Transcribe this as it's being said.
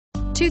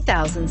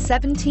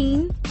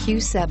2017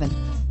 Q7.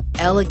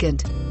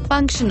 Elegant,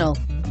 functional,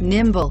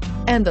 nimble,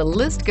 and the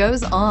list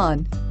goes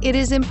on. It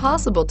is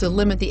impossible to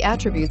limit the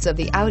attributes of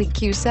the Audi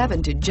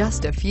Q7 to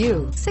just a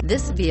few.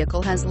 This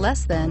vehicle has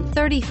less than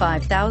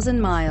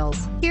 35,000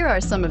 miles. Here are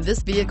some of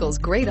this vehicle's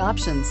great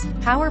options: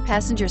 power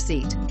passenger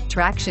seat,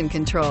 traction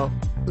control,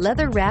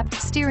 leather-wrapped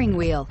steering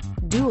wheel,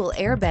 dual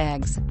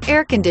airbags,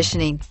 air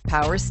conditioning,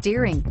 power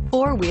steering,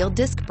 four-wheel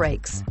disc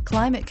brakes,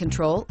 climate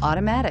control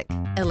automatic,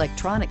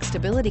 electronic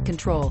stability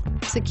control,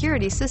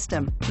 security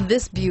system.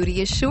 This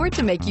beauty is sure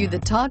to make you the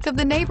talk of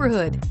the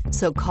neighborhood.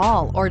 So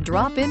call or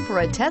drop in for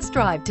a test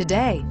drive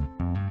today.